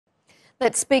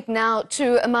Let's speak now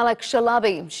to Malak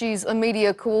Shalabi. She's a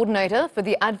media coordinator for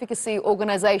the advocacy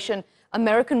organisation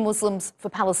American Muslims for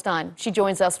Palestine. She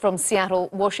joins us from Seattle,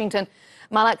 Washington.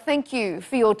 Malak, thank you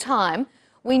for your time.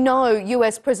 We know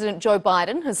US President Joe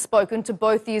Biden has spoken to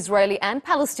both the Israeli and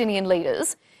Palestinian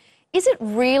leaders. Is it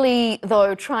really,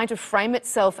 though, trying to frame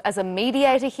itself as a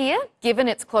mediator here, given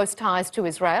its close ties to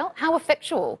Israel? How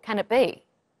effectual can it be?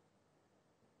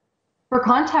 For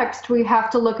context, we have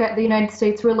to look at the United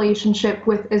States' relationship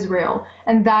with Israel,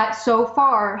 and that so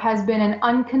far has been an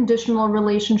unconditional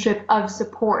relationship of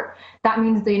support. That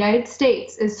means the United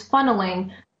States is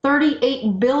funneling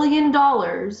 $38 billion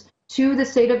to the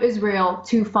state of Israel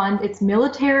to fund its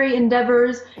military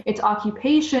endeavors, its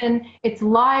occupation, its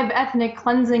live ethnic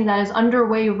cleansing that is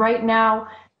underway right now.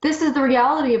 This is the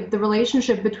reality of the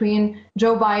relationship between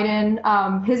Joe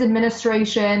Biden, his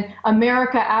administration,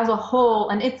 America as a whole,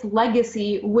 and its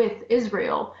legacy with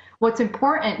Israel. What's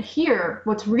important here,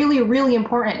 what's really, really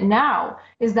important now,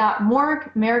 is that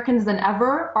more Americans than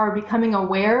ever are becoming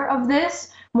aware of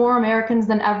this. More Americans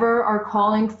than ever are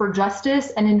calling for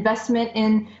justice and investment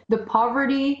in the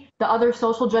poverty, the other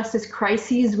social justice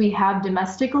crises we have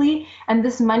domestically, and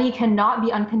this money cannot be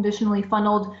unconditionally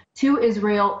funneled to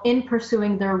Israel in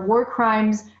pursuing their war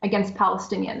crimes against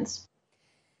Palestinians.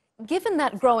 Given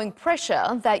that growing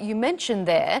pressure that you mentioned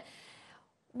there,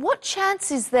 what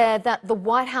chance is there that the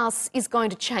White House is going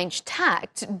to change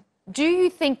tact? Do you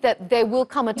think that there will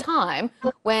come a time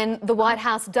when the White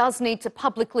House does need to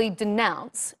publicly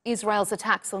denounce Israel's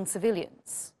attacks on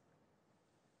civilians?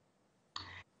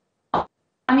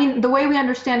 I mean, the way we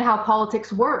understand how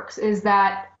politics works is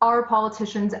that our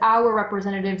politicians, our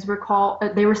representatives,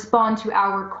 they respond to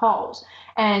our calls.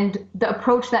 And the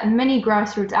approach that many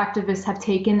grassroots activists have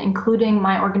taken, including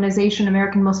my organization,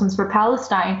 American Muslims for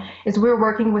Palestine, is we're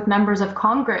working with members of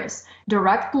Congress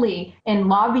directly in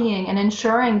lobbying and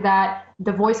ensuring that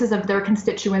the voices of their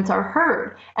constituents are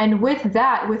heard. And with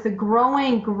that, with a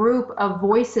growing group of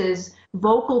voices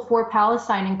vocal for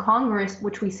Palestine in Congress,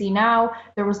 which we see now,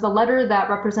 there was the letter that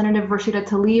Representative Rashida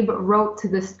Tlaib wrote to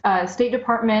the State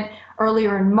Department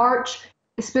earlier in March,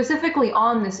 specifically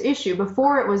on this issue,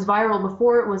 before it was viral,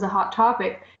 before it was a hot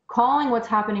topic, calling what's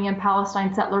happening in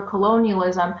Palestine settler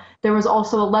colonialism. There was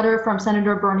also a letter from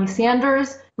Senator Bernie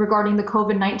Sanders regarding the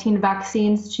COVID-19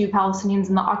 vaccines to Palestinians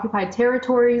in the occupied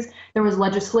territories. There was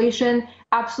legislation,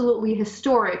 absolutely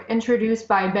historic, introduced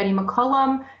by Betty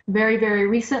McCollum very, very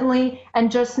recently. And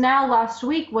just now, last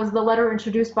week, was the letter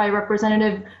introduced by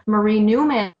Representative Marie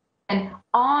Newman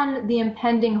on the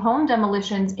impending home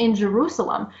demolitions in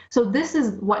Jerusalem. So this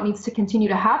is what needs to continue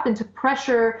to happen to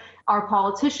pressure our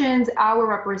politicians, our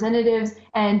representatives,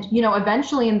 and,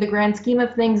 eventually in the grand scheme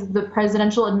of things, the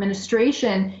presidential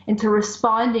administration into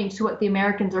responding to what the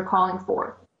Americans are calling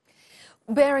for.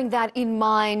 Bearing that in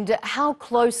mind, how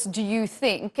close do you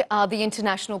think the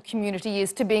international community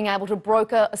is to being able to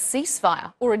broker a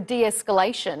ceasefire or a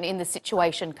de-escalation in the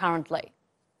situation currently?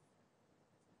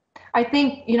 I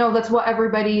think, that's what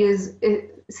everybody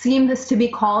seems to be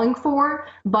calling for,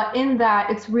 but in that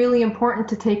it's really important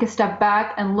to take a step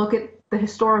back and look at the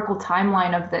historical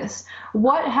timeline of this.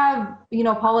 What have,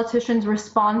 politicians'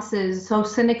 responses so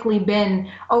cynically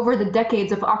been over the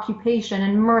decades of occupation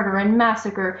and murder and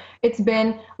massacre? It's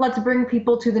been, let's bring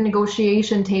people to the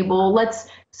negotiation table, let's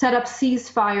set up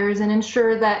ceasefires and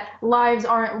ensure that lives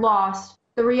aren't lost.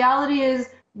 The reality is,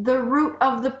 the root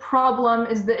of the problem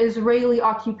is the Israeli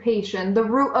occupation. The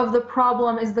root of the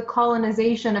problem is the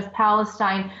colonization of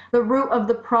Palestine. The root of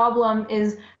the problem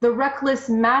is the reckless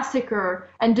massacre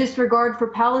and disregard for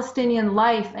Palestinian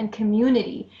life and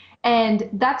community. And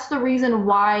that's the reason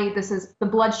why the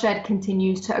bloodshed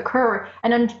continues to occur.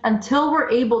 And until we're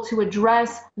able to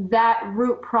address that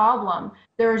root problem,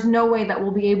 there is no way that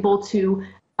we'll be able to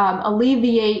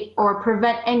alleviate or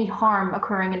prevent any harm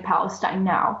occurring in Palestine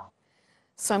now.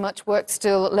 So much work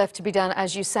still left to be done,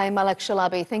 as you say. Malak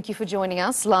Shalabi, thank you for joining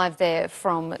us live there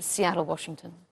from Seattle, Washington.